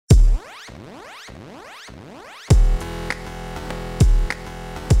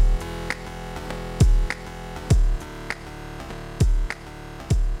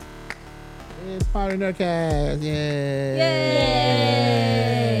It's Potter Nerdcast. Yay.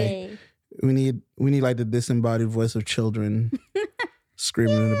 Yay! We need like the disembodied voice of children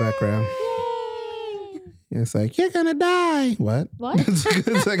screaming in the background. It's like, you're gonna die. What?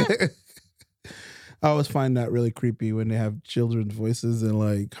 It's like, I always find that really creepy when they have children's voices in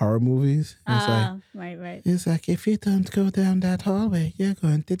like horror movies. It's Right. it's like, if you don't go down that hallway, you're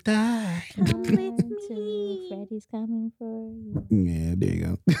going to die. Come with me. Freddy's coming for you. Yeah, there you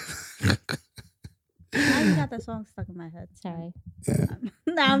go. Now you got that song stuck in my head. Sorry. Yeah.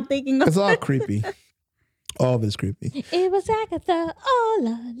 Now I'm thinking of It's all creepy. All of it's creepy. It was Agatha all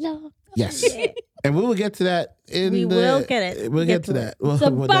along. Yes. And we will get to that We will get it. We'll get to that. Well, It's a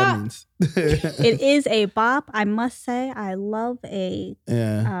what bop. that means. It is a bop. I must say, I love a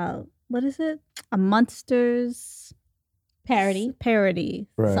Yeah. what is it? A Monsters Parody.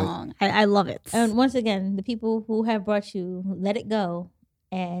 Right. song. I love it. And once again, the people who have brought you Let It Go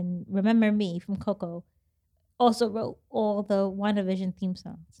and Remember Me from Coco also wrote all the WandaVision theme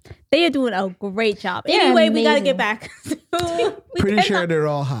songs. They are doing a great job. They're Anyway, we got to amazing. get back. We Pretty sure cannot- they're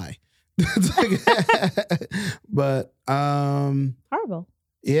all high. But Horrible.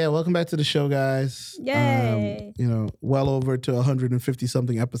 yeah, welcome back to the show, guys. Yay. Well over to 150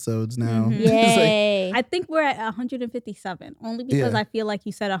 something episodes now. Mhm. It's like, Yay. I think we're at 157, only because Yeah. I feel like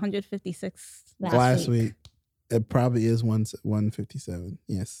you said 156 last week. It probably is 157.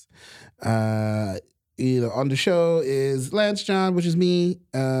 Yes. On the show is Lance John, which is me.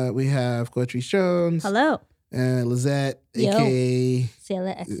 We have Coatrice Jones. Hello. And Lizette, Yo. aka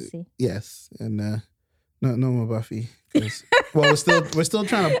Sailor Ecstasy. yes, and no more Buffy. 'Cause- well, we're still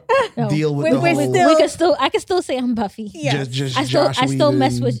trying to No. deal with We're- the we're whole still- I can still say I'm Buffy. Yes. just I still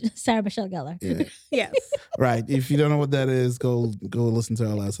mess Whedon. with Sarah Michelle Gellar. Yeah. Yes. Right. If you don't know what that is, go listen to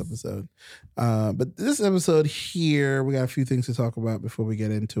our last episode. But this episode here, we got a few things to talk about before we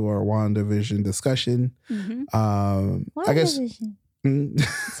get into our WandaVision discussion. Mhm. I guess WandaVision.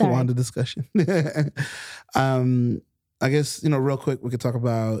 Sorry. Wanda discussion. I guess real quick we could talk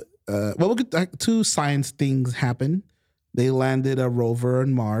about two science things happen. They landed a rover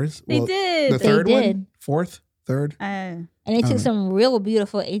on Mars. They did. The They third one, did. third. And they took some real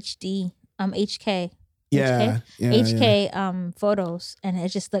beautiful HK Yeah, photos, and it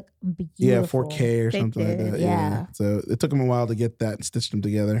just looked beautiful. yeah, 4K or They something like did, that. yeah. So it took them a while to get that and stitch them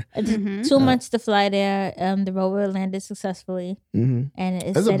together. It took Mhm. 2 months to fly there. The rover landed successfully, Hmm and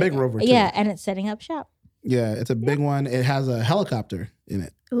it's That's a big rover, too. Yeah, and it's setting up shop. Yeah, it's a big one. It has a helicopter in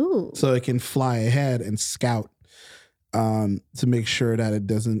it, Ooh. so it can fly ahead and scout to make sure that it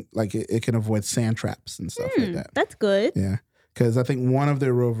doesn't it can avoid sand traps and stuff like that. That's good. Yeah, because I think one of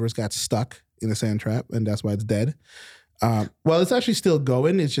their rovers got stuck in a sand trap, and that's why it's dead. Well, it's actually still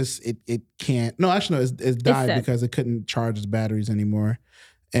going. It's just it can't. No, actually, no, it's died dead. because it couldn't charge its batteries anymore.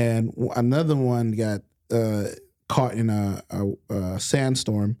 And another one got caught in a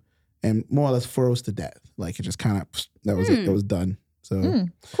sandstorm and more or less froze to death. Like it just kind of that was it. It was done. So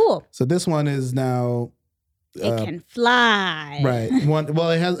Cool. so this one is now. It can fly. Right.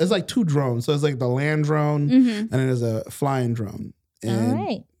 It's like two drones. So it's like the land drone Mm-hmm. and then there's a flying drone. And All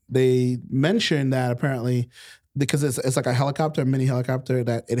right. they mentioned that apparently because it's like a helicopter, a mini helicopter,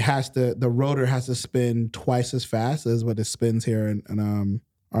 that the rotor has to spin twice as fast as what it spins here on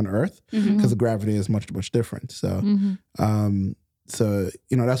Earth because the gravity is much, much different. So, so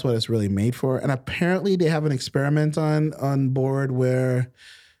that's what it's really made for. And apparently they have an experiment on board where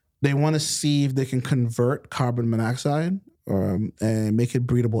they want to see if they can convert carbon monoxide and make it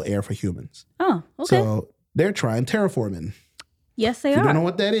breathable air for humans. Oh, okay. So they're trying terraforming. Yes, they If you are. don't know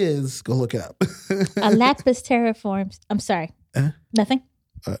what that is, go look it up. A lapis terraforms. I'm sorry. Nothing.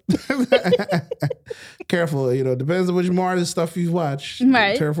 Careful, depends on which Mars stuff you watch.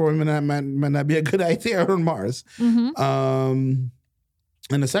 Right. Terraforming might not be a good idea on Mars. And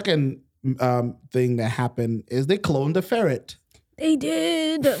the second thing that happened is they cloned a ferret They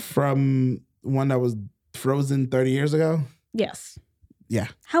did. from one that was frozen 30 years ago. Yes. Yeah.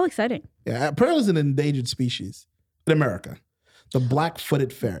 How exciting. Yeah. Apparently it's an endangered species in America. The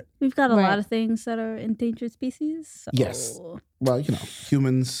black-footed ferret. We've got a Right. lot of things that are endangered species. So. Yes. Well,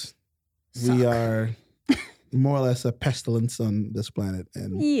 humans, we Suck. are more or less a pestilence on this planet.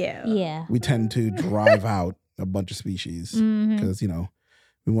 And Yeah. Yeah. we tend to drive out a bunch of species Mhm. because,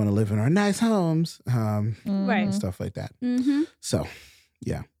 we want to live in our nice homes Right. and stuff like that. Mm-hmm. So,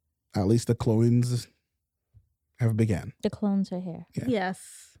 yeah, at least the clones have begun. The clones are here. Yeah. Yes.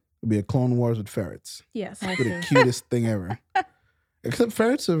 It'll be a Clone Wars with ferrets. Yes. I It'll be the see. cutest thing ever. Except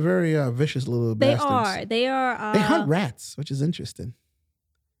ferrets are very vicious little They bastards. are. They are. They hunt rats, which is interesting.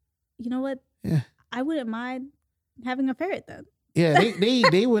 You know what? Yeah. I wouldn't mind having a ferret then. Yeah,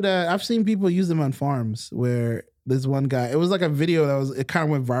 they would. I've seen people use them on farms where there's one guy. It was like a video it kind of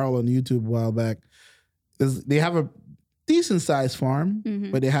went viral on YouTube a while back. They have a decent sized farm,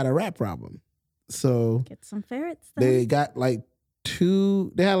 but they had a rat problem. So Get some ferrets. Then. they got like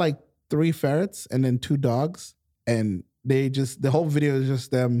they had like 3 ferrets and then 2 dogs, and the whole video is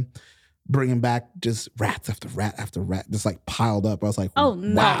just them bringing back just rats after rat after rat, just like piled up. I was like, Oh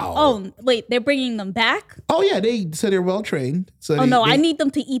no! wow. Oh wait, they're bringing them back? Oh yeah, they're well trained. So Oh no, I need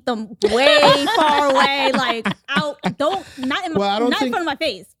them to eat them way far away, like out. Not in front of my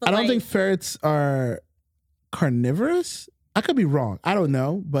face. But I don't like, think ferrets are carnivorous. I could be wrong. I don't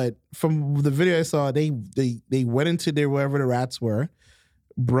know, but from the video I saw, they went into wherever the rats were,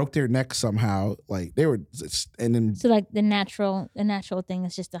 broke their neck somehow. Like they were, and then So like the natural thing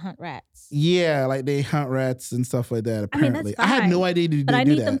is just to hunt rats. yeah, like they hunt rats and stuff like that. I mean, Apparently, that's I had no fine, idea they do But I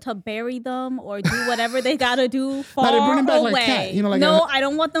need that. them to bury them or do whatever they gotta do far they bring them back away. like cat, you know, like no, I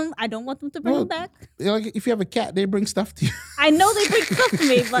don't want them. I don't want them to bring Well, them back. Like if you have a cat, they bring stuff to you. I know they bring stuff to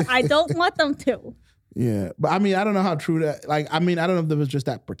me, but I don't want them to. Yeah, but I mean, I don't know how true that. Like, I mean, I don't know if there was just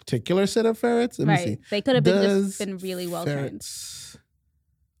that particular set of ferrets. Let me see. They could have Does been really well trained. ferrets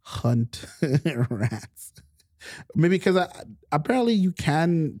hunt rats? Maybe because apparently you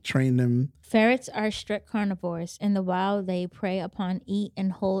can train them. Ferrets are strict carnivores. In the wild, they prey upon, eat,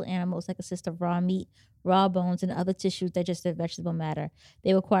 and hold animals that consist of raw meat, raw bones, and other tissues digested vegetable matter.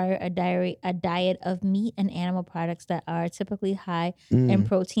 They require a diet of meat and animal products that are typically high in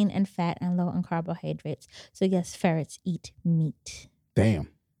protein and fat and low in carbohydrates. So yes, ferrets eat meat. Damn.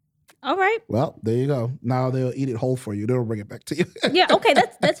 All right. Well, there you go. Now they'll eat it whole for you. They'll bring it back to you. Yeah. Okay.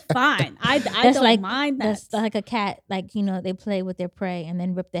 That's fine. I That's don't like mind that. That's like a cat. Like, you know, they play with their prey and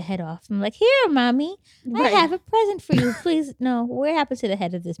then rip their head off. I'm like, here, mommy, Right. I have a present for you. Please, no. What happened to the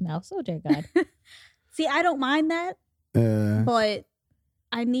head of this mouse? Oh dear God. See, I don't mind that, but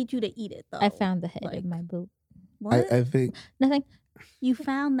I need you to eat it though. I found the head Like, of my boot. What? I think Nothing. You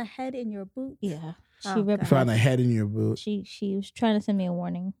found the head in your boot? Yeah. She Oh, ripped. God. find a head in your boot. She was trying to send me a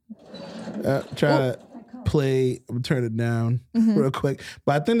warning. Try to play. I'm gonna turn it down Mhm. real quick.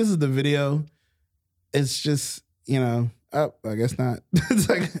 But I think this is the video. It's just, you know, oh, I guess not. It's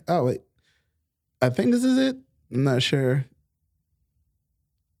like, oh wait, I think this is it. I'm not sure.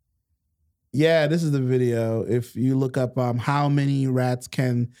 Yeah, this is the video. If you look up how many rats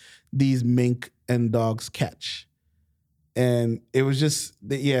can these mink and dogs catch, and it was just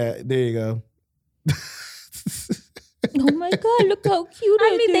yeah, there you go. Oh my God! Look how cute.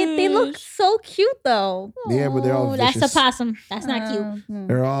 I mean, they look is. so cute though. Yeah, but they're all Oh, that's a vicious. possum. That's not cute.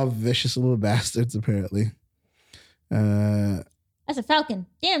 They're all vicious little bastards, apparently. That's a falcon.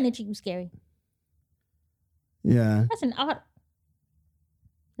 Damn, nature, you scary. Yeah. That's an otter.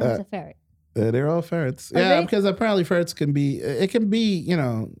 That's a ferret. They're all ferrets. Are Yeah, they? because apparently ferrets can be, it can be, you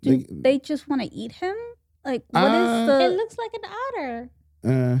know. Do they just want to eat him? Like, what is Uh, It the? looks like an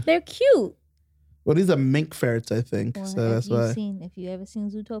otter. They're cute. Well, these are mink ferrets, I think. Well, so that's why. if you ever seen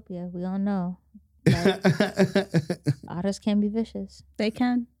Zootopia, we all know that otters can be vicious. They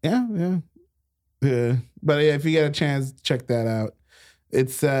can. Yeah. But yeah, if you get a chance, check that out.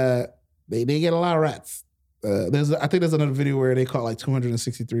 It's they get a lot of rats. I think there's another video where they caught like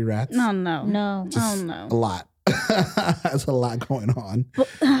 263 rats. No. No. Just Oh no. a lot. There's a lot going on.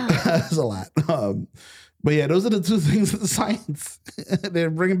 There's a lot. But yeah, those are the two things in science.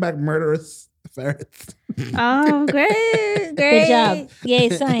 They're bringing back murderous ferrets. Oh, great. Good job. Yay,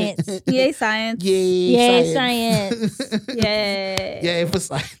 science. Yay, science. Yay, science. Yay. Yay for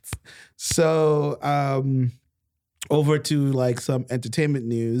science. So over to like some entertainment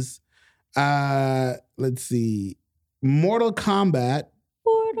news. Let's see. Mortal Kombat.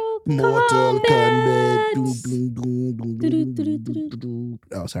 Mortal Kombat.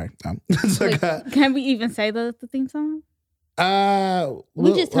 Oh, sorry. It's like, Wait, can we even say the theme song?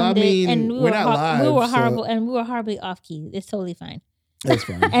 We just hummed it, and we're not live. we were so horrible, and we were horribly off key. It's totally fine, It's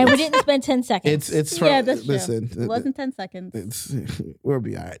fine. and we didn't spend 10 seconds. It's Yeah, that's true. listen. It wasn't 10 seconds. We'll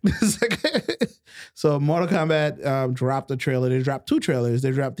be all right. It's like- so Mortal Kombat dropped a trailer. They dropped 2 trailers.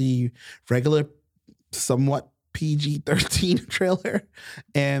 They dropped the regular, somewhat PG-13 trailer,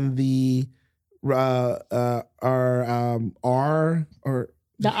 and the R or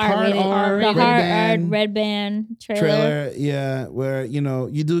the hard hard red band trailer. Yeah, where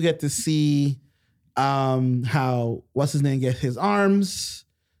you do get to see how what's his name get his arms.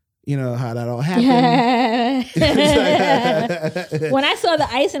 You know how that all happened. When I saw the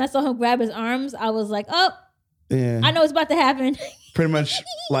ice and I saw him grab his arms, I was like, oh, Yeah. I know it's about to happen. Pretty much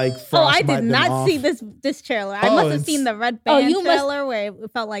like I did not see this trailer. I must have seen the Red Band trailer where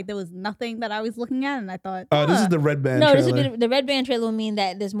it felt like there was nothing that I was looking at, and I thought, this is the Red Band trailer. No, the Red Band trailer will mean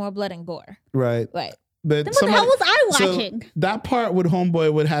that there's more blood and gore. Right. Right. But then what the hell was I watching? So that part with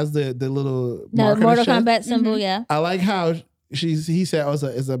Homeboy has the little Mortal Kombat symbol, yeah. I like how he said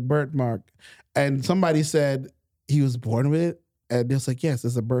it's a birthmark. And somebody said he was born with it. And they was like, yes,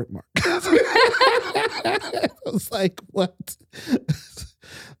 it's a birthmark. I was like, what?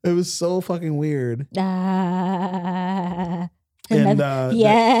 It was so fucking weird. Yes,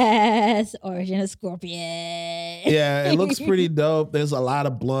 Origin of Scorpion. Yeah, it looks pretty dope. There's a lot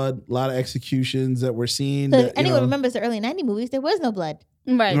of blood, a lot of executions that we're seeing. So anyone remembers the early 90s movies, there was no blood.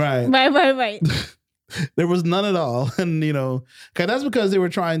 Right. There was none at all. And, cause that's because they were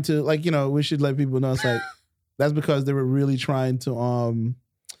trying to, we should let people know, it's like, that's because they were really trying to,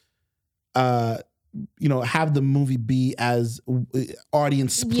 have the movie be as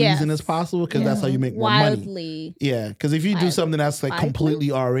audience pleasing as possible, because that's how you make more money. Yeah, because if you do something that's like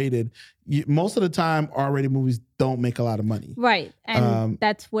completely R-rated, most of the time R-rated movies don't make a lot of money. Right, and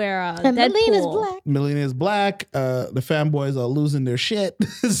that's where Millionaire's Black. The fanboys are losing their shit.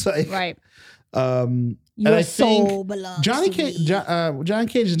 It's like, right. Your soul belongs Johnny to Cage. me. Johnny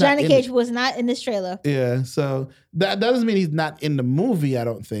Cage is Johnny Cage was not in this trailer. Yeah, so that doesn't mean he's not in the movie. I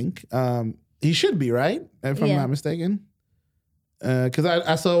don't think. He should be, right? If I'm not mistaken. Because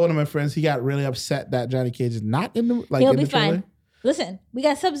I saw one of my friends, he got really upset that Johnny Cage is not in the He'll be fine. Listen, we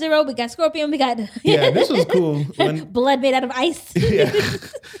got Sub-Zero, we got Scorpion, we got this was cool. Blood made out of ice. Yeah.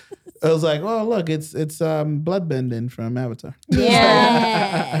 I was like, oh look, it's bloodbending from Avatar.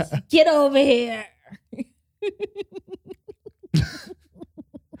 Yes. Get over here.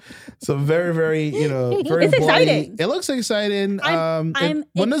 So very, very, very it's bloody. Exciting. It looks exciting.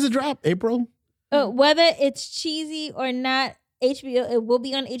 When does it drop? April? Whether it's cheesy or not, HBO, it will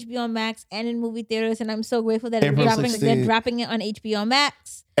be on HBO Max and in movie theaters, and I'm so grateful that they're dropping it on HBO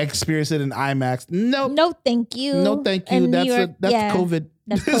Max. Experience it in IMAX. Nope. No, thank you. No, thank you. That's COVID.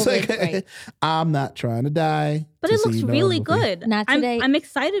 That's COVID, right. I'm not trying to die. But it looks really good. Not today. I'm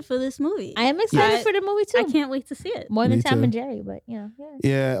excited for this movie. I am excited for the movie too. I can't wait to see it. More than Tom and Jerry, but yeah.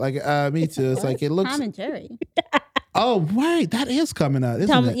 Yeah, me too. It's like it looks. Tom and Jerry. Oh, right. That is coming out,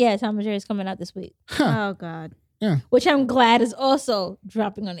 isn't it? Yeah, Tom and Jerry is coming out this week. Huh. Oh, God. Yeah. Which I'm glad is also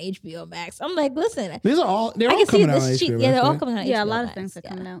dropping on HBO Max. I'm like, listen. They're all coming out on HBO Max. Yeah, they're all coming out on HBO Max. Yeah, a lot of things are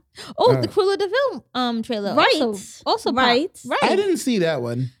coming out. Oh, the Cruella de Vil trailer. Right. Also right. Right. I didn't see that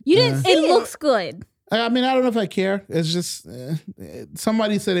one. You didn't see it? It looks good. I mean, I don't know if I care. It's just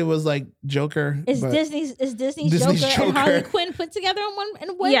somebody said it was like Joker. It's Disney's Joker and Harley Quinn put together in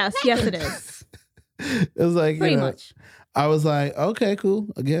one. Yes, it is. It was like pretty much. I was like, okay, cool.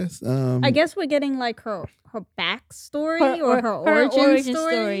 I guess. I guess we're getting like her backstory or her origin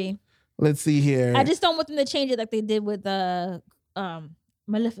story. Let's see here. I just don't want them to change it like they did with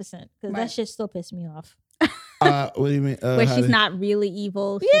Maleficent, because that shit still pissed me off. What do you mean? Where she's not really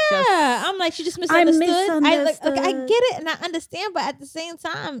evil. I'm like, she just misunderstood. I get it and I understand, but at the same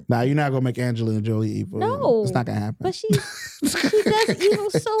time, nah, you're not gonna make Angelina Jolie evil. No, it's not gonna happen. But she does evil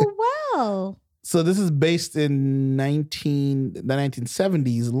so well. So this is based in the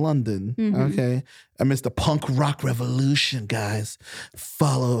 1970s London. Mm-hmm. Okay, amidst the punk rock revolution, guys,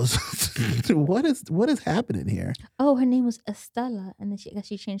 follows. What is happening here? Oh, her name was Estella, and then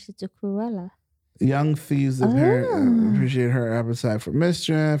she changed it to Cruella. Young thieves appreciate her appetite for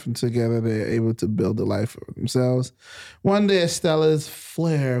mischief, and together they are able to build a life for themselves. One day, Estella's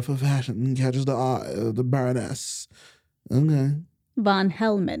flair for fashion catches the eye of the Baroness. Okay. Von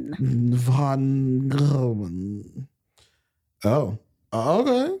Hellman. Oh,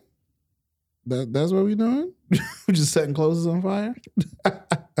 okay. That's what we doing? We're just setting clothes on fire?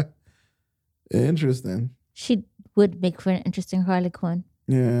 Interesting. She would make for an interesting Harley Quinn.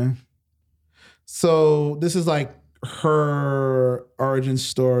 Yeah. So this is like her origin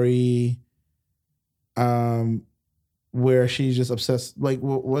story, where she's just obsessed. Like,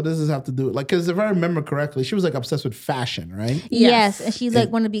 what does this have to do? Like, because if I remember correctly, she was like obsessed with fashion, right? Yes, and she like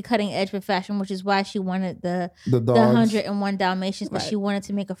wanted to be cutting edge with fashion, which is why she wanted the 101 Dalmatians, because she wanted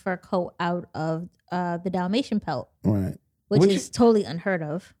to make a fur coat out of the Dalmatian pelt, right? Which is totally unheard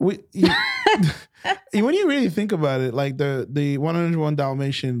of. When you really think about it, like the 101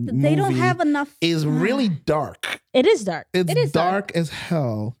 Dalmatian movie, they don't have enough. Is really dark. It is dark. It's dark as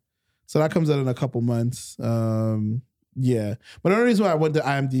hell. So that comes out in a couple months. Yeah, but the only reason why I went to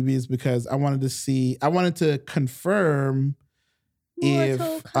IMDb is because I wanted to confirm if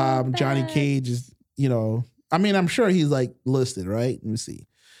Johnny Cage is, I mean, I'm sure he's like listed, right? Let me see.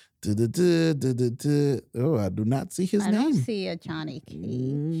 Oh, I do not see his I name. don't see a Johnny Cage.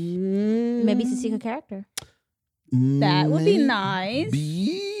 Maybe it's a secret character. That would be nice.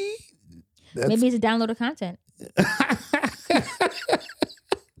 Maybe it's a download of content.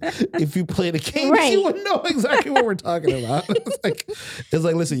 If you play the game, Right. you would know exactly what we're talking about. It's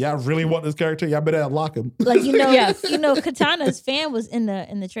like, listen, y'all really want this character? Y'all better unlock him. Like Yes. Katana's fan was in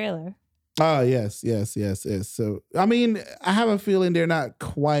the trailer. Oh, yes. So, I mean, I have a feeling they're not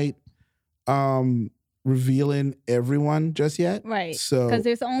quite revealing everyone just yet. Right. So, Because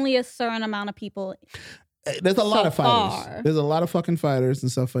there's only a certain amount of people. there's a lot so of fighters. far. There's a lot of fucking fighters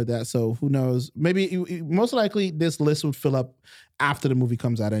and stuff like that. So, who knows? Maybe, most likely, this list would fill up after the movie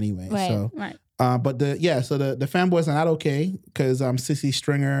comes out anyway. Right. So, Right. but the fanboys are not okay because Sissy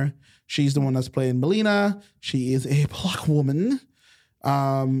Stringer, she's the one that's playing Melina. She is a black woman.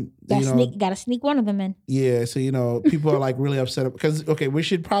 Gotta sneak one of them in. Yeah, so people are like really upset because we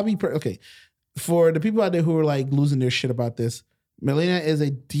should probably for the people out there who are like losing their shit about this, Melina is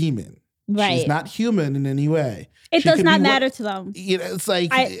a demon. Right. She's not human in any way. It She does could not be matter to them. It's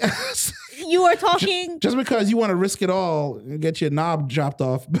like You are talking. just because you want to risk it all and get your knob chopped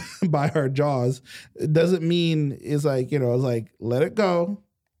off by her jaws, it doesn't mean it's like it's like let it go.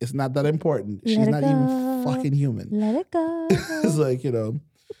 It's not that important. She's not even fucking human. Let it go. It's like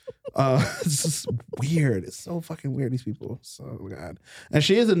it's just weird. It's so fucking weird. These people. So God. And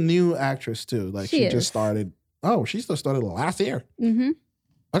she is a new actress too. Like she just started. Oh, she still started last year. Mm-hmm.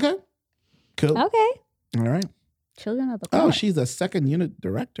 Okay. Cool. Okay. All right. Children of the Corn. Oh, she's a second unit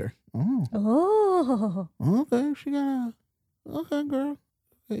director. Oh. Oh. Okay. She got okay, girl.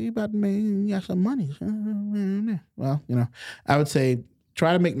 You about to make you got some money. Well, I would say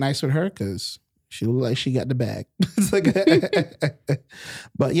try to make nice with her because she look like she got the bag. It's like,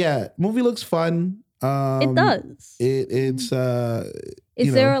 but yeah, movie looks fun. It does. It's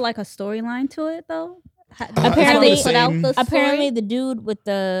Is there like a storyline to it though? Apparently, apparently the dude with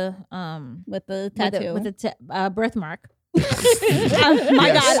the tattoo with the birthmark. My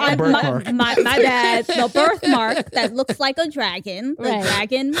Yes, God, a birthmark. my bad. The birthmark that looks like a dragon. The Right.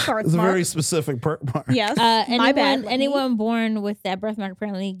 dragon birthmark. It's a very specific birthmark. Yes. My bad. Whitney. Anyone born with that birthmark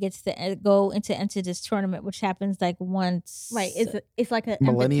apparently gets to go into this tournament, which happens like once. Right. It's like an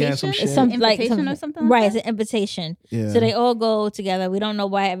Millennia or some invitation. shit. It's some Invitation or something. Right, Like it's an invitation. Yeah. So they all go together. We don't know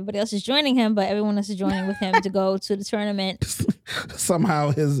why everybody else is joining him, but everyone else is joining with him to go to the tournament.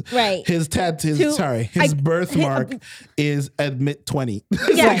 Somehow his Right. his tattoo. His birthmark is admit 20.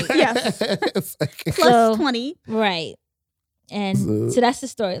 Yes, yes. It's like- Plus So- 20. Right. And So- so that's the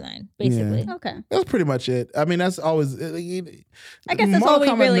storyline, basically. Okay. That's pretty much it. I mean, that's always. I guess that's all we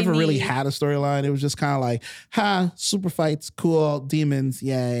really never really need. had a storyline. It was just kind of like, super fights, cool, demons,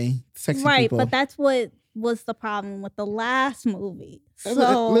 yay, sexy Right. people. But that's what was the problem with the last movie.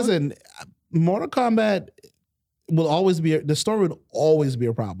 So Listen, Mortal Kombat will always be the story would always be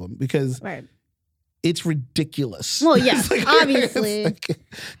a problem because Right. it's ridiculous. Well, yes, obviously.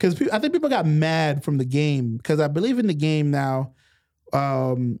 Because I think people got mad from the game because I believe in the game now.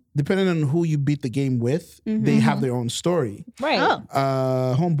 Depending on who you beat the game with, they have their own story. Right.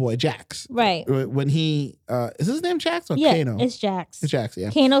 Oh. Homeboy Jax, Right. when he is his name Jax or Yeah, Kano? it's Jax. It's Jax, yeah.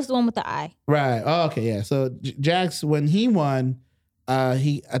 Kano's the one with the eye. Right. Oh, okay, yeah. So Jax, when he won, I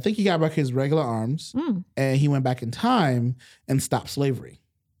think he got back his regular arms and he went back in time and stopped slavery.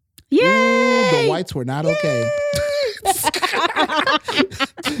 Yay! Ooh, the whites were not okay.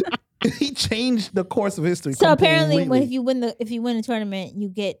 He changed the course of history. So apparently, completely. if you win the tournament, you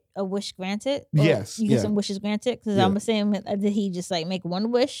get a wish granted. Or Yes, you get yeah. some wishes granted. Because Yeah. I'm saying, did he just like make one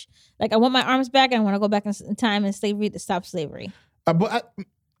wish? Like, I want my arms back, and I want to go back in time in slavery to stop slavery. Let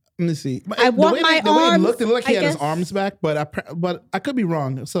me see. I want the way my it arms, looked, it looked like he I had his guess. arms back, but I could be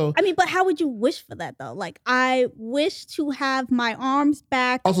wrong. So I mean, but how would you wish for that though? Like, I wish to have my arms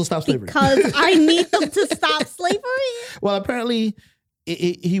back also stop slavery because I need them to stop slavery. Well, apparently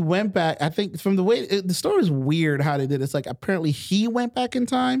he went back. I think from the way the story is weird how they did it. It's like apparently he went back in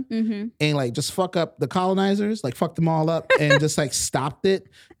time and like just fuck up the colonizers, like fuck them all up and just like stopped it.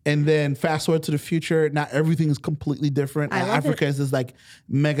 And then fast forward to the future, now everything is completely different. I love Africa is this like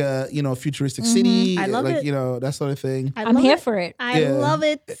mega, futuristic city. I love like, it. That sort of thing. I'm here for it. I love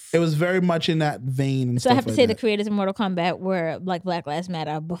it. It was very much in that vein. And So I stuff have to like say that. the creators of Mortal Kombat were like Black Lives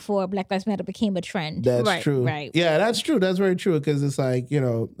Matter before Black Lives Matter became a trend. That's Right, true. right. Yeah, that's true. That's very true. Because it's like,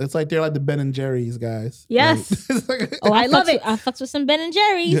 it's like they're like the Ben and Jerry's guys. Yes. Right? It's like- Oh, I love it. I fucks with some Ben and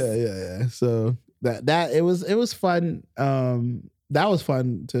Jerry's. yeah. So that it was fun. That was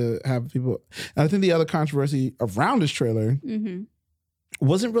fun to have people. And I think the other controversy around this trailer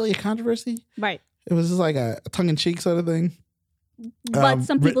wasn't really a controversy. Right. It was just like a tongue in cheek sort of thing. But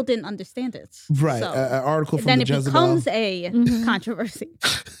some people didn't understand it. Right. So, an article from then the it Jezebel. becomes a controversy.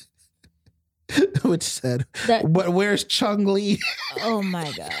 Which said, but where's Chung Lee? Oh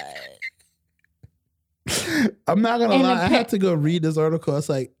my God. I'm not gonna lie. I had to go read this article. It's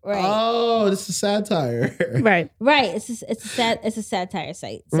like, oh, this is satire. Right. It's a satire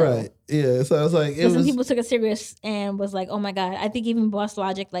site. So. Right. Yeah. So I was like, some people took it serious and was like, oh my God. I think even Boss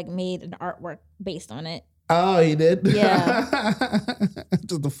Logic like made an artwork based on it. Oh, he did? Yeah.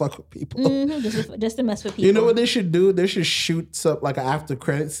 Just to fuck with people. Just to mess with people. You know what they should do? They should shoot some like an after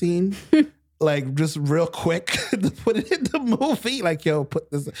credit scene. Like just real quick to put it in the movie. Like, yo,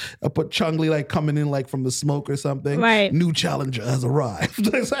 put Chung Lee like coming in like from the smoke or something. Right. New challenger has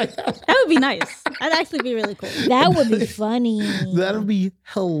arrived. Like, that would be nice. That'd actually be really cool. That would be funny. That'd be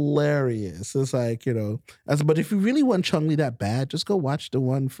hilarious. It's like, but if you really want Chung Lee that bad, just go watch the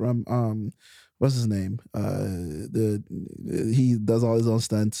one from what's his name? He does all his own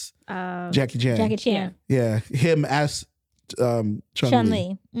stunts. Jackie Chan. Jackie Chan. Yeah, him as Chun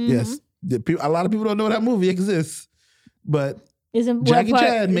Li. Mm-hmm. Yes, a lot of people don't know that movie exists, but Jackie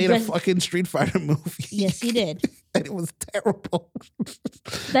Chan made a fucking Street Fighter movie. Yes, he did, and it was terrible.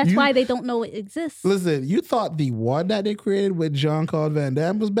 That's why they don't know it exists. Listen, you thought the one that they created with Jean-Claude Van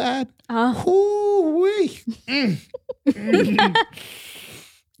Damme was bad? Hoo-wee.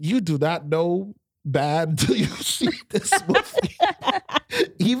 You do not know bad until you see this movie.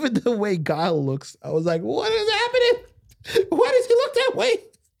 Even the way Guile looks, I was like, what is happening? Why does he look that way?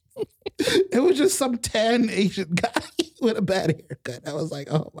 It was just some tan Asian guy with a bad haircut. I was like,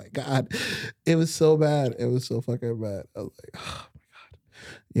 oh my God. It was so bad. It was so fucking bad. I was like, oh my God.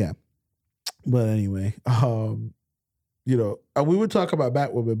 Yeah. But anyway, we would talk about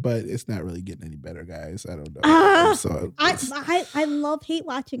Batwoman, but it's not really getting any better, guys. I don't know. I love hate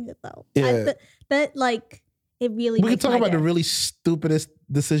watching it though. Yeah. It really. We can talk about the really stupidest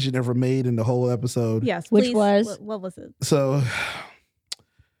decision ever made in the whole episode. Yes, which please. was what was it? So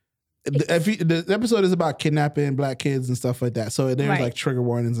the episode is about kidnapping black kids and stuff like that. So there's like trigger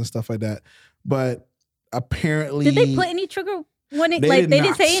warnings and stuff like that. But apparently, did they put any trigger warning? They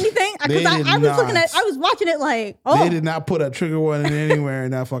didn't say anything because I was watching it like, oh, they did not put a trigger warning anywhere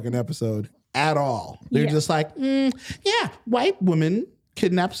in that fucking episode at all. They're just like, white woman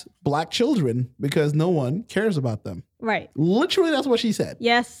kidnaps black children because no one cares about them. Right. Literally, that's what she said.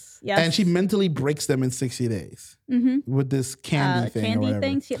 Yes. And she mentally breaks them in 60 days with this candy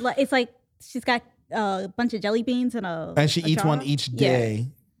thing. It's like she's got a bunch of jelly beans and she eats one each day.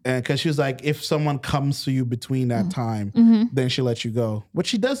 And because she was like, if someone comes to you between that time, then she'll let you go. But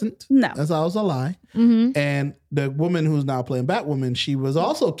she doesn't. No. That's always a lie. And the woman who's now playing Batwoman, she was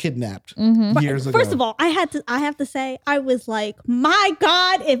also kidnapped years ago. First of all, I have to say, I was like, my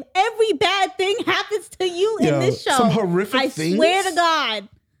God, if every bad thing happens to you in this show, some horrific things. I swear to God.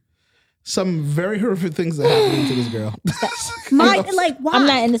 Some very horrific things that happened to this girl. Why? I'm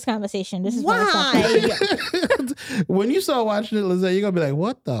not in this conversation. This is why. When you start watching it, Lizette, you're gonna be like,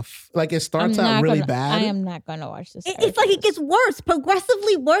 "What the?" Like it starts out really bad. I am not gonna watch this. It's like it gets worse,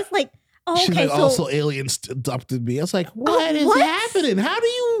 progressively worse. Like, she's like, also aliens adopted me. I was like, what is happening? How do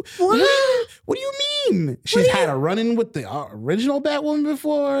you? What do you mean? She's had a run-in with the original Batwoman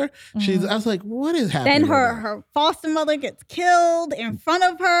before. I was like, what is happening? Then her foster mother gets killed in front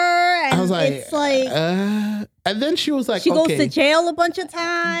of her, and I was like, it's like, and then she was like, she goes to jail a bunch of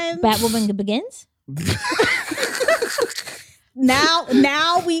times. Batwoman Begins.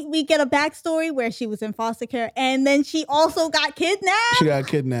 Now we get a backstory where she was in foster care and then she also got kidnapped. She got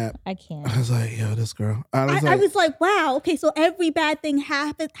kidnapped. I can't. I was like, yo, this girl. I was like, wow, okay, so every bad thing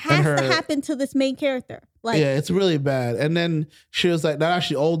has to happen to this main character. Like, yeah, it's really bad. And then she was like, now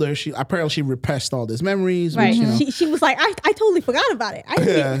she's older. She repressed all these memories. Right. Which, she was like, I totally forgot about it.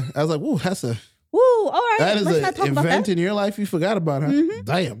 I was like, ooh, that's a. Ooh, all right. That is an event in your life you forgot about, huh?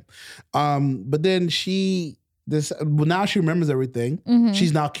 Damn. But then now she remembers everything.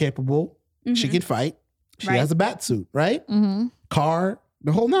 She's now capable. She can fight. She has a bat suit, right? Car,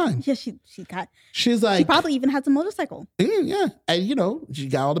 the whole nine. Yeah, she's like, she probably even has a motorcycle. Yeah. And she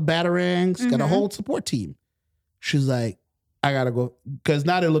got all the batarangs, got a whole support team. She's like, I gotta go. Because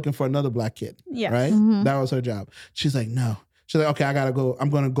now they're looking for another black kid. Yeah. Right? That was her job. She's like, no. She's like, okay, I gotta go. I'm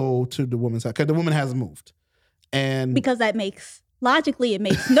gonna go to the woman's house. Because the woman hasn't moved. And because logically, it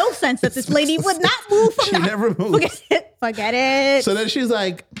makes no sense that this lady would not move from She never moved. Forget it. So then she's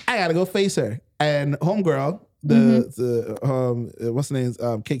like, I gotta go face her. And homegirl, what's the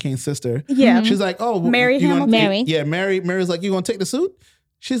name? Kate Kane's sister. Yeah. She's like, oh, Mary Hamilton. Mary. Yeah, Mary's like, you gonna take the suit?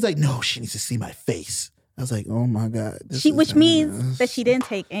 She's like, no, she needs to see my face. I was like, oh my God. Which means that she didn't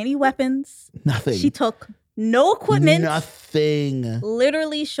take any weapons. Nothing. She took no equipment. Nothing.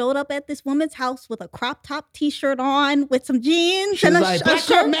 Literally showed up at this woman's house with a crop top T-shirt on, with some jeans She's and like, Black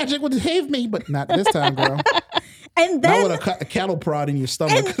Girl Magic would save me, but not this time, girl. And then not with a cattle prod in your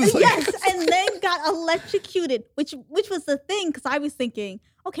stomach. And then got electrocuted, which was the thing, because I was thinking,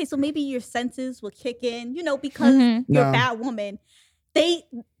 okay, so maybe your senses will kick in, because you're a bad woman.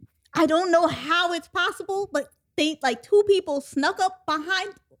 I don't know how it's possible, but they two people snuck up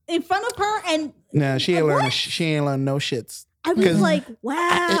in front of her and she ain't learned no shits. I was like,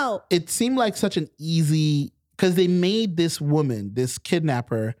 wow. It seemed like such an easy, because they made this woman, this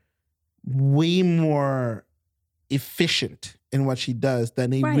kidnapper, way more efficient in what she does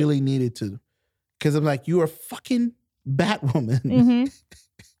than they really needed to. Because I'm like, you're a fucking Batwoman.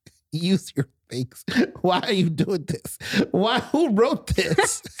 Use your face. Why are you doing this? Who wrote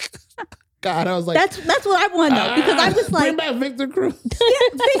this? God, I was like, that's what I want to know, because I was like, bring back Victor Cruz. Victor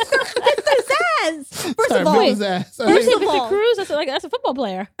Zsasz. First of all, Victor Cruz, that's a football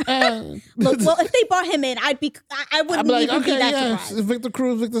player. Look, well, if they brought him in, I wouldn't even be that surprised. Victor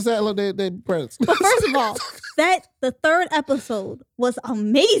Cruz, Victor Zsasz, look, they friends. But first of all, the third episode was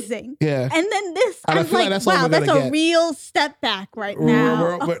amazing. Yeah, and then this, I'm like, wow, that's a real step back right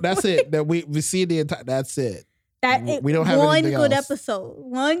now. That's it. That we see the entire. That's it. We don't have one good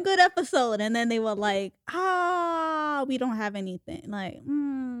episode, and then they were like, we don't have anything. Like,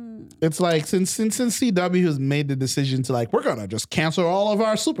 It's like since CW has made the decision to we're gonna just cancel all of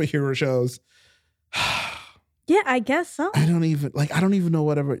our superhero shows. Yeah, I guess so. I don't even know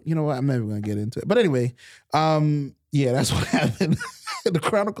whatever. You know what? I'm never gonna get into it. But anyway, that's what happened. The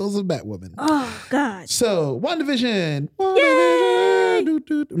Chronicles of Batwoman. Oh God. So WandaVision. Yay!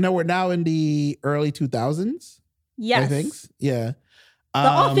 No, we're now in the early 2000s. Yes. I think. Yeah. The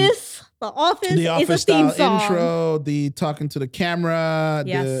Office is a theme song. Intro, the talking to the camera,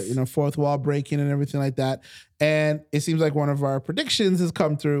 yes. the fourth wall breaking and everything like that. And it seems like one of our predictions has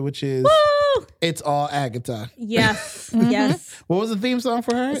come through, which is it's all Agatha. Yes. Yes. What was the theme song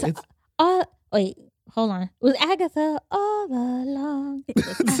for her? Wait, hold on. It was Agatha all along.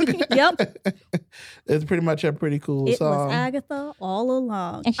 Yep. It's pretty much a pretty cool song. It was Agatha all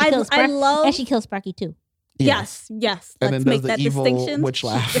along. And she kills Sparky too. Yes. And then does the evil witch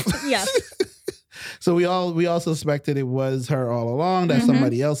laugh. Yes. So we all suspected it was her all along, that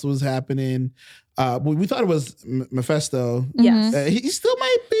somebody else was happening. We thought it was Mephisto. Yes. He still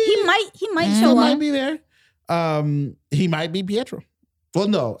might be. He might show still up. might be there. He might be Pietro. Well,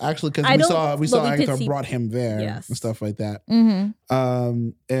 no, actually, because we saw Agatha brought him there and stuff like that. And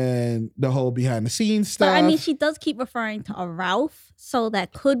the whole behind the scenes stuff. But I mean, she does keep referring to a Ralph, so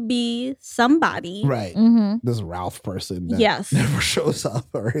that could be somebody. Right. This Ralph person that never shows up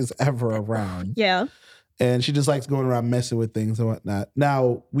or is ever around. Yeah. And she just likes going around messing with things and whatnot.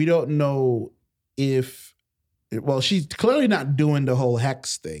 Now, we don't know if... Well, she's clearly not doing the whole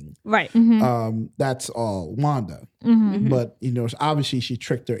hex thing. Right. That's all Wanda. But, obviously she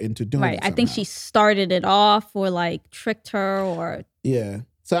tricked her into doing it. Right. I think she started it off or tricked her or... Yeah.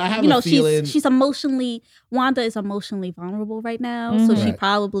 So I have a feeling... Wanda is emotionally vulnerable right now. So she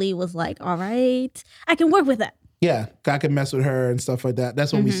probably was like, all right, I can work with that. Yeah. I can mess with her and stuff like that.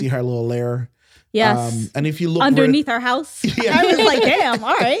 That's when we see her little lair. Yes. And if you look underneath our house, I was like, damn,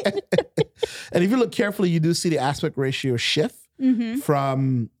 all right. And if you look carefully, you do see the aspect ratio shift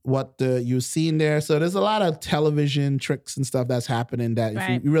from what you're seeing there. So there's a lot of television tricks and stuff that's happening that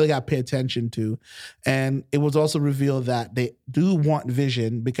if you really got to pay attention to. And it was also revealed that they do want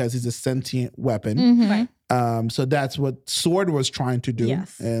Vision because he's a sentient weapon. Right. So that's what SWORD was trying to do.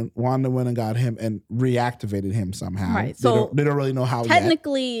 Yes. And Wanda went and got him and reactivated him somehow. Right. So they don't really know how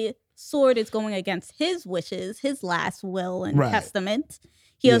technically, yet. SWORD is going against his wishes, his last will and testament.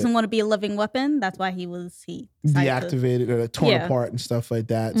 He doesn't want to be a living weapon. That's why he deactivated or torn apart and stuff like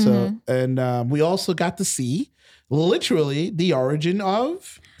that. So, and we also got to see literally the origin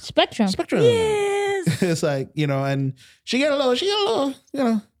of Spectrum. Yes. It's like, and she got a little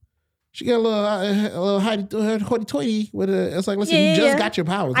hoity-toity with it. It's like, listen, you just got your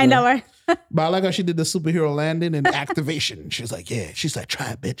powers. I know her. But I like how she did the superhero landing and activation. She's like, she's like, try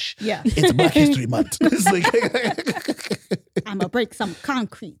it, bitch. Yeah. It's Black History Month. It's like, I'm going to break some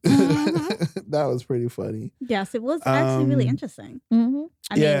concrete. That was pretty funny. Yes, it was actually really interesting. I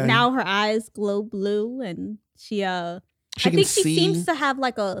mean, now her eyes glow blue and she seems to have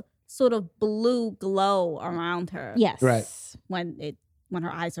like a sort of blue glow around her. Yes. Right. When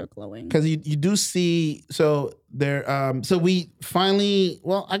her eyes are glowing. Because you do see, so there, so we finally,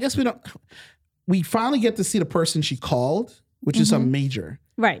 I guess we finally get to see the person she called, which is some major.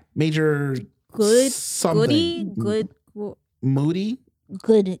 Right. Major good something. Good Moody?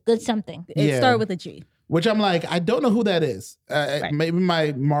 Good something. It started with a G. which I'm like, I don't know who that is. Maybe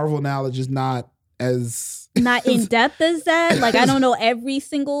my Marvel knowledge is not as not in depth as that. Like I don't know every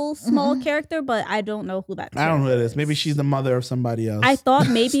single small character, but I don't know who that. I don't know who that is. Maybe she's the mother of somebody else. I thought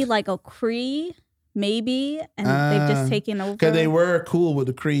maybe like a Kree, maybe, and they've just taken over because they were cool with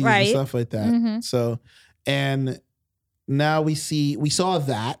the Krees and stuff like that. So, and now we saw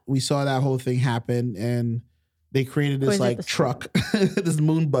that whole thing happen, and they created this like truck, this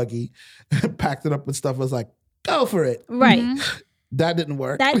moon buggy, packed it up with stuff. I was like, go for it, right? That didn't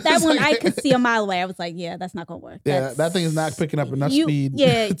work. That one I could see a mile away. I was like, yeah, that's not gonna work. That thing is not picking up enough speed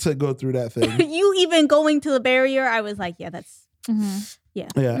to go through that thing. You even going to the barrier, I was like, yeah, that's yeah.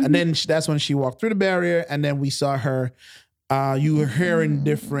 And then that's when she walked through the barrier, and then we saw her. You were hearing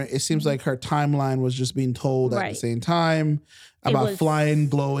different. It seems like her timeline was just being told at the same time about flying,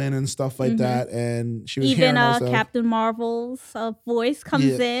 glowing, and stuff like that. And she was even hearing Captain Marvel's voice comes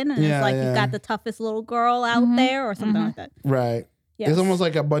in, and it's like you got the toughest little girl out there, or something like that. Right. Yes. It's almost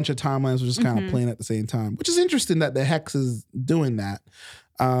like a bunch of timelines were just kind of playing at the same time, which is interesting that the Hex is doing that.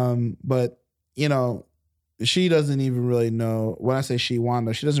 But you know, she doesn't even really know. When I say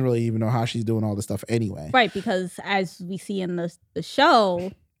Wanda, she doesn't really even know how she's doing all this stuff anyway. Right, because as we see in the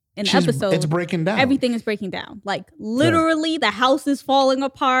show, in the episode, it's breaking down. Everything is breaking down. Like literally, the house is falling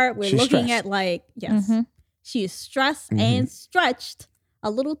apart. She's looking stressed. At like, she is stressed and stretched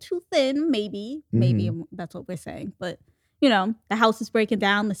a little too thin. Maybe that's what we're saying. But you know, the house is breaking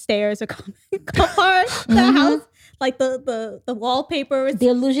down. The stairs are coming apart. The house. Like the wallpaper is... The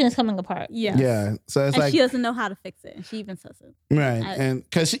illusion is coming apart. Yeah. Yeah. So it's like... she doesn't know how to fix it. And she even says it. Right. And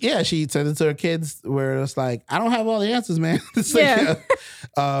because she said it to her kids where it's like, I don't have all the answers, man.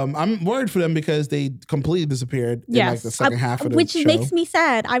 I'm worried for them because they completely disappeared in like the second half of the which show. makes me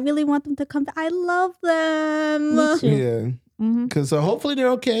sad. I really want them to come back. I love them. Me too. Yeah. Because so hopefully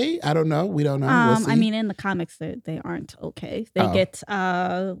they're okay. I don't know. We don't know. We'll see. I mean, in the comics, they aren't okay. They get...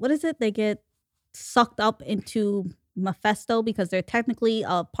 what is it? They get... sucked up into Mephisto because they're technically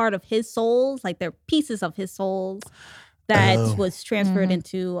a part of his souls, like they're pieces of his souls that was transferred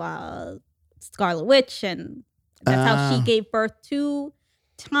into Scarlet Witch, and that's how she gave birth to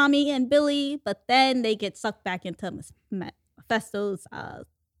Tommy and Billy. But then they get sucked back into Mephisto's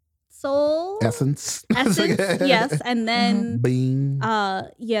soul essence, yes. And then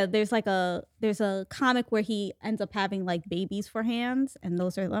there's a comic where he ends up having like babies for hands, and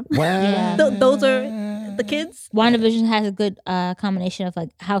those are them. Those are the kids. WandaVision has a good combination of like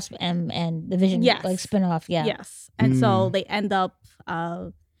House of M and the Vision like spinoff. Yes, and so they end up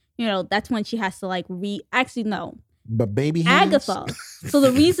that's when she has to like but baby hands? Agatha. So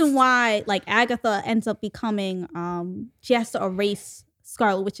the reason why like Agatha ends up becoming she has to erase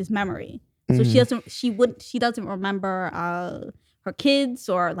Scarlet Witch's memory. So she doesn't remember her kids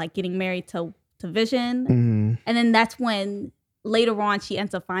or like getting married to Vision. And then that's when later on she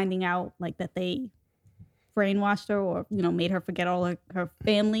ends up finding out like that they brainwashed her or made her forget all her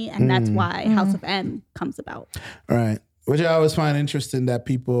family, and that's why House of M comes about. Right. Which I always find interesting that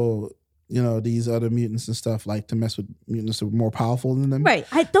people these other mutants and stuff like to mess with mutants who are more powerful than them. Right.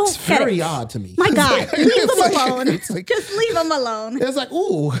 I don't It's very odd to me. My God. Leave them alone. Just leave them alone. It's like,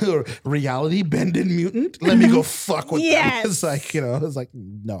 ooh, reality bending mutant. Let me go fuck with them. It's like, it's like,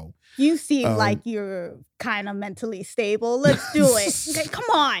 no. You seem like you're kind of mentally stable. Let's do it. Okay, come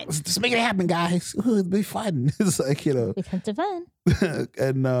on. Let's make it happen, guys. Ooh, it'll be fun. It's like, It's tons of fun.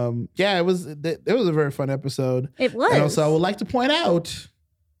 And it was a very fun episode. It was. And also I would like to point out,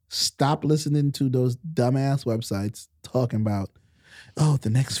 stop listening to those dumbass websites talking about, the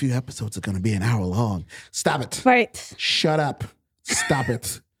next few episodes are going to be an hour long. Stop it. Right. Shut up. Stop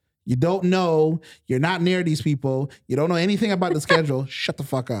it. You don't know. You're not near these people. You don't know anything about the schedule. Shut the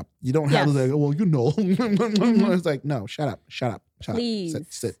fuck up. You don't have to like, It's like, no, shut up. Shut up. Shut Please up.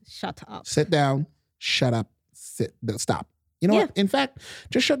 Sit. Shut up. Sit down. Shut up. Sit. Stop. You know what? In fact,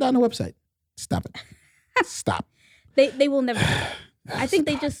 just shut down the website. Stop it. Stop. They will never do that. I think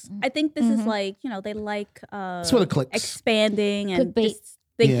this is like, they like it's for the clicks. Expanding and just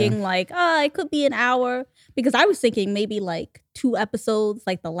thinking like, it could be an hour. Because I was thinking maybe like 2 episodes,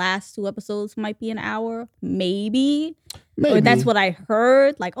 like the last 2 episodes might be an hour. Maybe. Or that's what I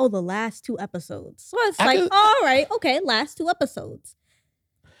heard. Like, the last 2 episodes. So it's all right, okay, last 2 episodes.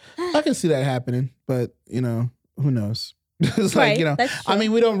 I can see that happening, but who knows? It's like, I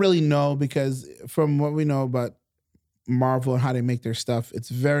mean, we don't really know because from what we know about Marvel and how they make their stuff, it's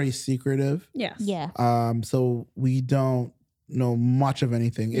very secretive. Yes. Yeah. So we don't know much of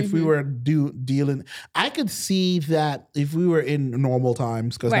anything. If we were dealing, I could see that if we were in normal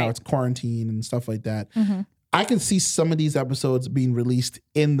times, because now it's quarantine and stuff like that, I can see some of these episodes being released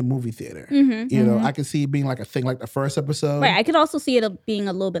in the movie theater. Mm-hmm. You know, I can see it being like a thing like the first episode. Right. I could also see it being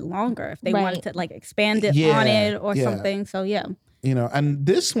a little bit longer if they wanted to like expand it on it or something. So yeah. You know, and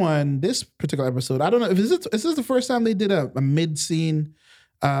this particular episode, I don't know if is this the first time they did a mid-scene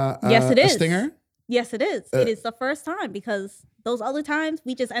yes, it is. stinger? Yes, it is. It is the first time because those other times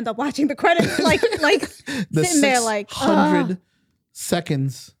we just end up watching the credits like the sitting there like 100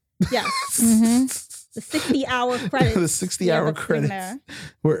 seconds. Yes. The 60-hour credits. The 60-hour credits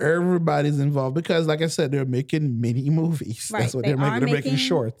where everybody's involved because, like I said, they're making mini movies. Right. That's what they're making. They're making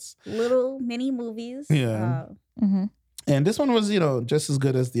shorts. Little mini movies. Yeah. And this one was, you know, just as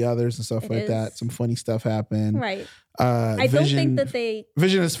good as the others and stuff like that. Some funny stuff happened. Right. I don't think that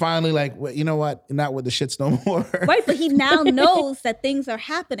Vision is finally like, well, you know what? Not with the shits no more. Right, but he now knows that things are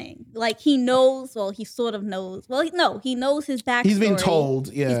happening. Like he knows, well, he sort of knows. Well, no, he knows his backstory. He's been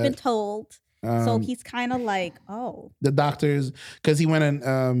told, yeah. He's been told. So he's kind of like, oh. The doctors, because he went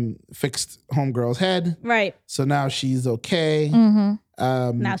and fixed homegirl's head. Right. So now she's okay.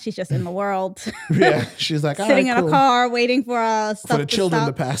 Now she's just in the world. Yeah, she's like, sitting in a car waiting for the children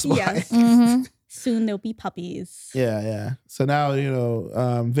to pass by. Yes. Soon there'll be puppies. Yeah. So now, you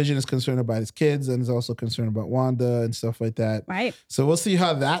know, Vision is concerned about his kids and is also concerned about Wanda and stuff like that. Right. So we'll see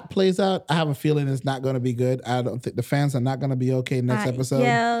how that plays out. I have a feeling it's not going to be good. I don't think the fans are not going to be okay next episode.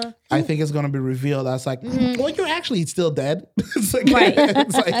 Yeah. I think it's going to be revealed. I was like, well, you're actually still dead. It's like, right.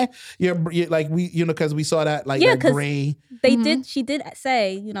 It's like you're like we, you know, because we saw that like that gray. They did. She did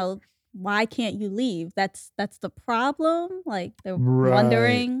say, you know, why can't you leave? That's the problem. Like they're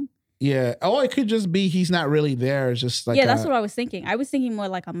wondering. Yeah. Oh, it could just be he's not really there. It's just like that's what I was thinking. I was thinking more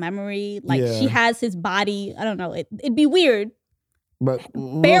like a memory. Like she has his body. I don't know. It'd be weird. But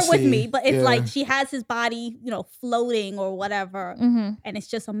bear with me. But it's like she has his body, you know, floating or whatever, and it's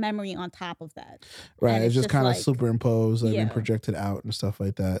just a memory on top of that. Right. It's just kind of superimposed and projected out and stuff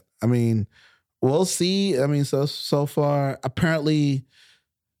like that. I mean, we'll see. I mean, so far, apparently,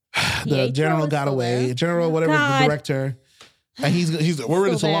 the general got away. There. General, whatever, the director. And he's we're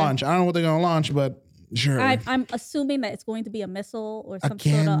ready to launch. I don't know what they're gonna launch, but sure. I'm assuming that it's going to be a missile or some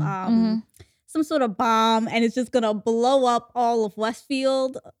sort of bomb, and it's just gonna blow up all of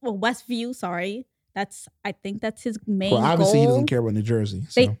Westview. Sorry, I think that's his main goal. Obviously, he doesn't care about New Jersey.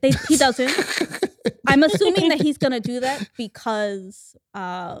 So. He doesn't. I'm assuming that he's gonna do that because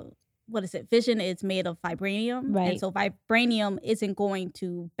what is it? Vision is made of vibranium, right? And so vibranium isn't going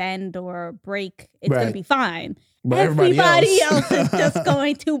to bend or break. It's gonna be fine. But everybody else is just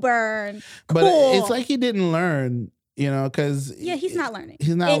going to burn. But it's like he didn't learn, you know, because he's not learning.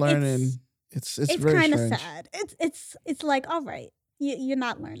 He's not learning. It's kind of sad. It's like, all right, you're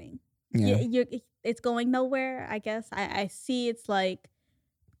not learning. Yeah. It's going nowhere. I guess I see it's like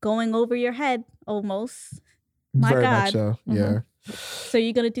going over your head almost. My Very God. much so. Yeah. So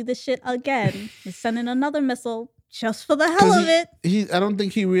you're gonna do this shit again? You're sending another missile. Just for the hell of it. I don't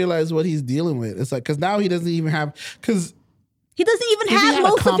think he realized what he's dealing with. It's like, because now he doesn't even have, because he doesn't even have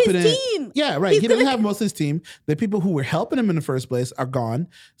most of his team. Yeah, right. He doesn't have most of his team. The people who were helping him in the first place are gone.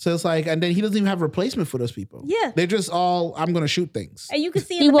 So it's like, and then he doesn't even have a replacement for those people. Yeah. They're just all, I'm going to shoot things. And you can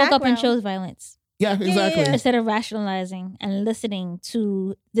see he woke up and chose violence. Yeah, exactly. Yeah. Instead of rationalizing and listening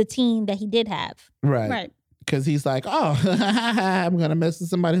to the team that he did have. Right. Because he's like, oh, I'm going to mess with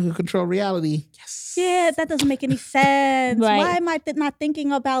somebody who can control reality. Yes. Yeah, that doesn't make any sense. Right. Why am I not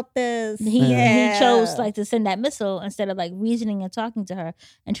thinking about this? He chose like to send that missile instead of like reasoning and talking to her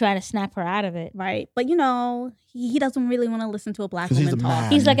and trying to snap her out of it. Right. But you know, he doesn't really want to listen to a black woman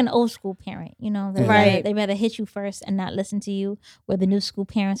talk. He's like an old school parent, you know. They'd rather hit you first and not listen to you, where the new school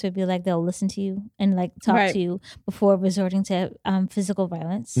parents would be like, they'll listen to you and like talk to you before resorting to physical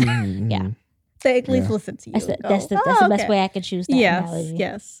violence. Mm-hmm. Yeah. They at least listen to you. That's the best way I could choose that analogy.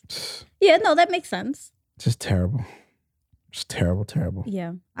 Yes. Yeah, no, that makes sense. Just terrible. Just terrible.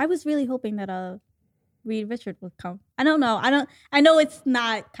 Yeah. I was really hoping that Reed Richard would come. I don't know. I know it's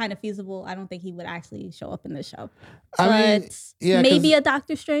not kind of feasible. I don't think he would actually show up in this show. But maybe a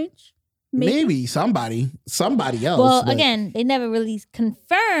Doctor Strange. Maybe somebody else. Well, again, they never really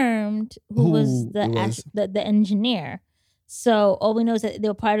confirmed who was the engineer. So all we know is that they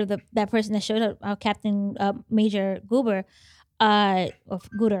were part of that person that showed up, Captain Major Goober,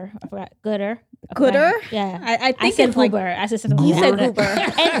 Gooder. I forgot. Gooder. Yeah, I said Goober. I said something. You said Goober.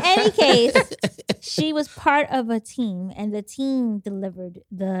 In any case, she was part of a team, and the team delivered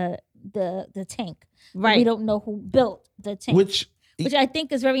the tank. Right. We don't know who built the tank, which I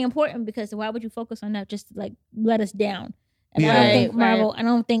think is very important, because why would you focus on that just to like let us down? And Yeah. I don't think Marvel. I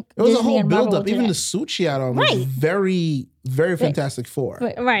don't think it was Disney a whole and Marvel build up. will do Even that. the suit she had on was very, very Fantastic Four.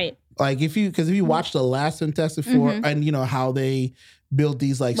 Right. Like if you watch the last Fantastic Four and you know how they build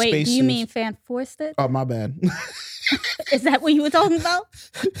these like Wait, spaces. do you mean Fan forced it? Oh, my bad. Is that what you were talking about?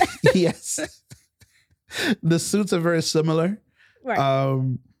 Yes. The suits are very similar. Right.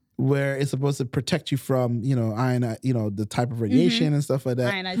 Where it's supposed to protect you from, you know, the type of radiation and stuff like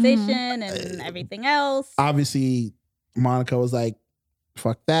that. Ionization and everything else. Obviously, Monica was like,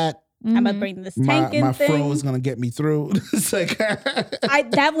 fuck that. I'm about to bring this tank in my thing. fro is gonna get me through. It's like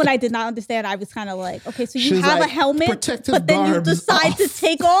that one I did not understand. I was kind of like, okay, so you have like, a helmet, but then you decide to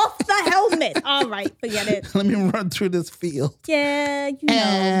take off the helmet. All right, forget it. Let me run through this field. Yeah, you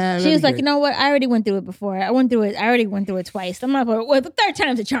know. She was like, you know what? I already went through it before. I already went through it twice. I'm not. Well, the third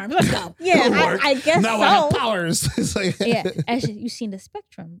time's a charm. Let's go. Yeah, I guess now so. I have powers. It's like, yeah, actually, you've seen the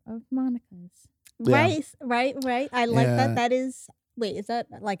spectrum of Monica's. Right. I like that. Yeah. That is. Wait, is that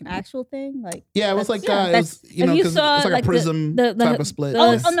like an actual thing? Like, yeah, it was like yeah, it was, you know, you 'cause saw, it's like like, a prism the type of split.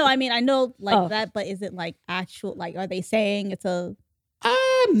 oh no, I mean I know like Oh. that, but is it like actual? Like, are they saying it's a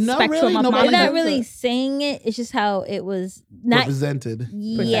Not spectrum really. of Nobody They're not says really that. saying it. It's just how it was not. Represented.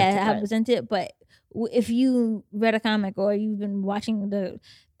 Yeah, how right. presented. But if you read a comic or you've been watching the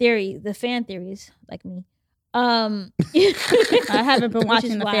fan theories, like me, I haven't been which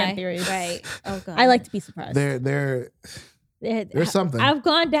watching is the why, fan theories. right? Oh god, I like to be surprised. There's something. I've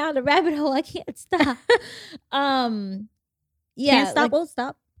gone down the rabbit hole. I can't stop. Yeah, Can't stop, like, won't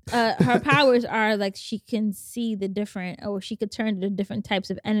stop. her powers are like she can see the different, or she could turn to the different types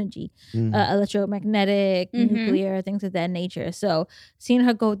of energy, electromagnetic, nuclear, things of that nature. So seeing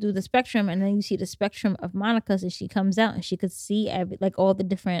her go through the spectrum, and then you see the spectrum of Monica's, and she comes out and she could see like all the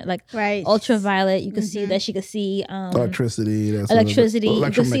different, like Right. ultraviolet. You could see that she could see Electricity. That's electricity. You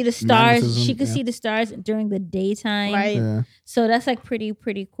could see the stars. electromagnetism, She could yeah. see the stars during the daytime. Right. Yeah. So that's like pretty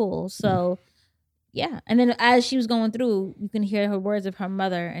cool. So yeah. And then as she was going through, you can hear her words of her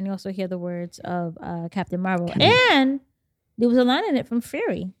mother, and you also hear the words of Captain Marvel. And there was a line in it from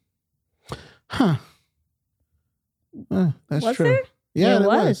Fury. Huh. That's Was true. there? Yeah, Yeah, it it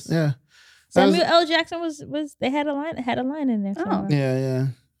was. was. Yeah. Samuel L. Jackson was they had a line in there. Oh. Yeah.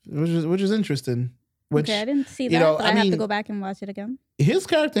 Which is interesting. Which, Okay, I didn't see that, you know, but I I have to mean, go back and watch it again. his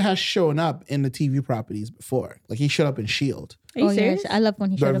character has shown up in the TV properties before. Like he showed up in S.H.I.E.L.D. Are you Oh, serious? yes. I love when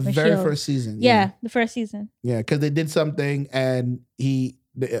he The showed up in very S.H.I.E.L.D. first season. Yeah, the first season. Yeah, because they did something, and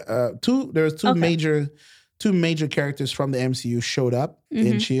there was two Okay. major characters from the MCU showed up in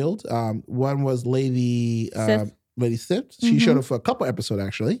S.H.I.E.L.D. One was Lady Sif. She showed up for a couple episodes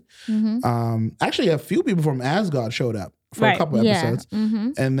actually. Actually, a few people from Asgard showed up for a couple episodes.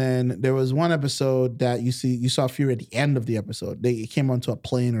 And then there was one episode that you saw Fury at the end of the episode. They came onto a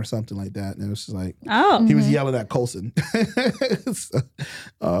plane or something like that, and it was just like he was yelling at Coulson. So,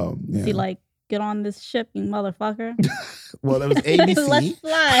 yeah. Is he like, get on this ship, you motherfucker? Well, it was ABC. Let's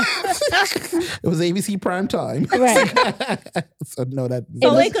fly. It was ABC prime time. Right. So no, that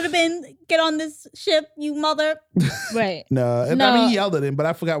So it could have been, get on this ship, you mother. Right. no. I mean, he yelled at him, but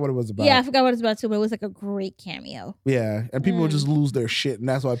I forgot what it was about. Yeah, I forgot what it was about too, but it was like a great cameo. Yeah, and people would just lose their shit, and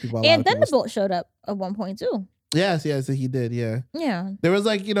that's why people. And Thunderbolt showed up at one point too. Yes, he did. Yeah, Yeah. there was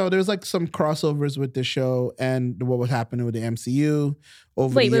like there's like some crossovers with the show and what was happening with the MCU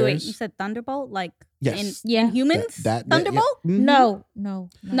over the years. Wait. You said Thunderbolt? Like Yes. Yeah. in Humans? That- Thunderbolt? yeah. Mhm. No. No,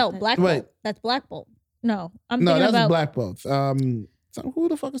 not that. Black Wait. Bolt. That's Black Bolt. No, I'm No, thinking that's about. Black Bolt. So who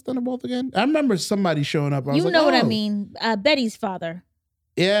the fuck is Thunderbolt again? I remember somebody showing up. I was You like, know what I oh. mean? Betty's father,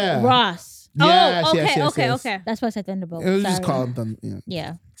 Yeah. Ross. Yes, Oh, okay, yes, yes, okay, yes. okay. That's why I said Thunderbolt. It was just Sorry. called Thunder. Yeah.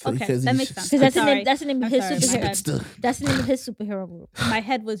 Yeah, So, Okay, because that he's- makes sense. because that's the Sorry. name. That's the name of I'm his sorry, my superhero. bad. Still. That's the name of his superhero group. My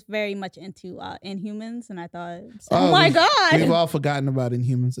head was very much into Inhumans, and I thought, Oh, my we've- God. We've all forgotten about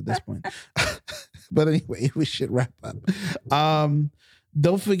Inhumans at this point. But anyway, we should wrap up.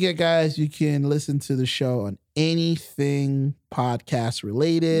 Don't forget, guys, you can listen to the show on anything podcast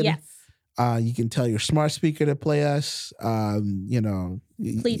related. Yes. You can tell your smart speaker to play us.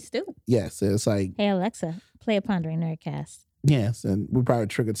 Please do. Yes, it's like Hey Alexa, play a Pondering Nerdcast. yes, and we probably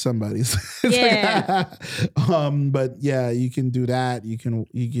triggered somebody's. It's Yeah. like, but yeah, you can do that. You can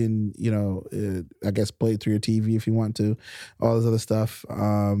I guess play it through your TV if you want to. All this other stuff.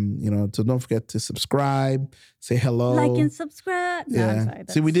 So don't forget to subscribe. Say hello. Like and subscribe. No, I'm sorry.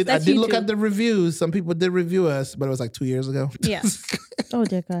 See, I That's did look YouTube. at the reviews. Some people did review us, but it was like 2 years ago. Yes. Oh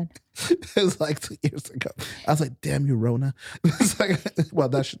dear God. It was like 2 years ago. I was like, damn you, Rona. It's like, well,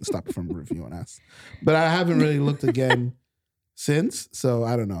 that shouldn't stop you from reviewing us. But I haven't really looked again since, so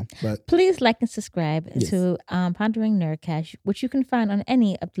I don't know. But Please like and subscribe Yes. to Pondering Nerdcast, which you can find on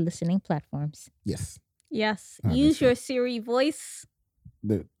any of the listening platforms. yes, Yes. Oh, Use that's your Siri voice.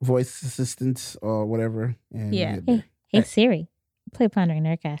 the voice assistant or whatever. And Yeah. get there. Hey Siri, Play Pondering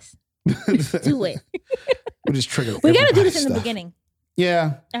Nerdcast. Do it. We just trigger. We got to do this in the beginning.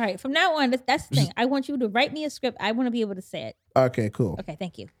 Yeah. All right. From now on, that's the thing. I want you to write me a script. I want to be able to say it. Okay, cool. Okay,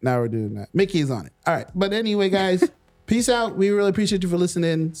 thank you. Now we're doing that. Mickey's on it. All right. But anyway, guys, peace out. We really appreciate you for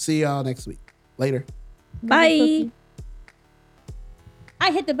listening. See y'all next week. Later. Bye.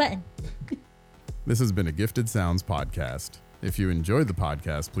 I hit the button. This has been a Gifted Sounds podcast. If you enjoyed the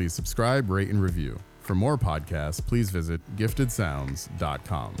podcast, please subscribe, rate, and review. For more podcasts, please visit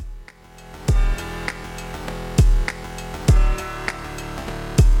giftedsounds.com.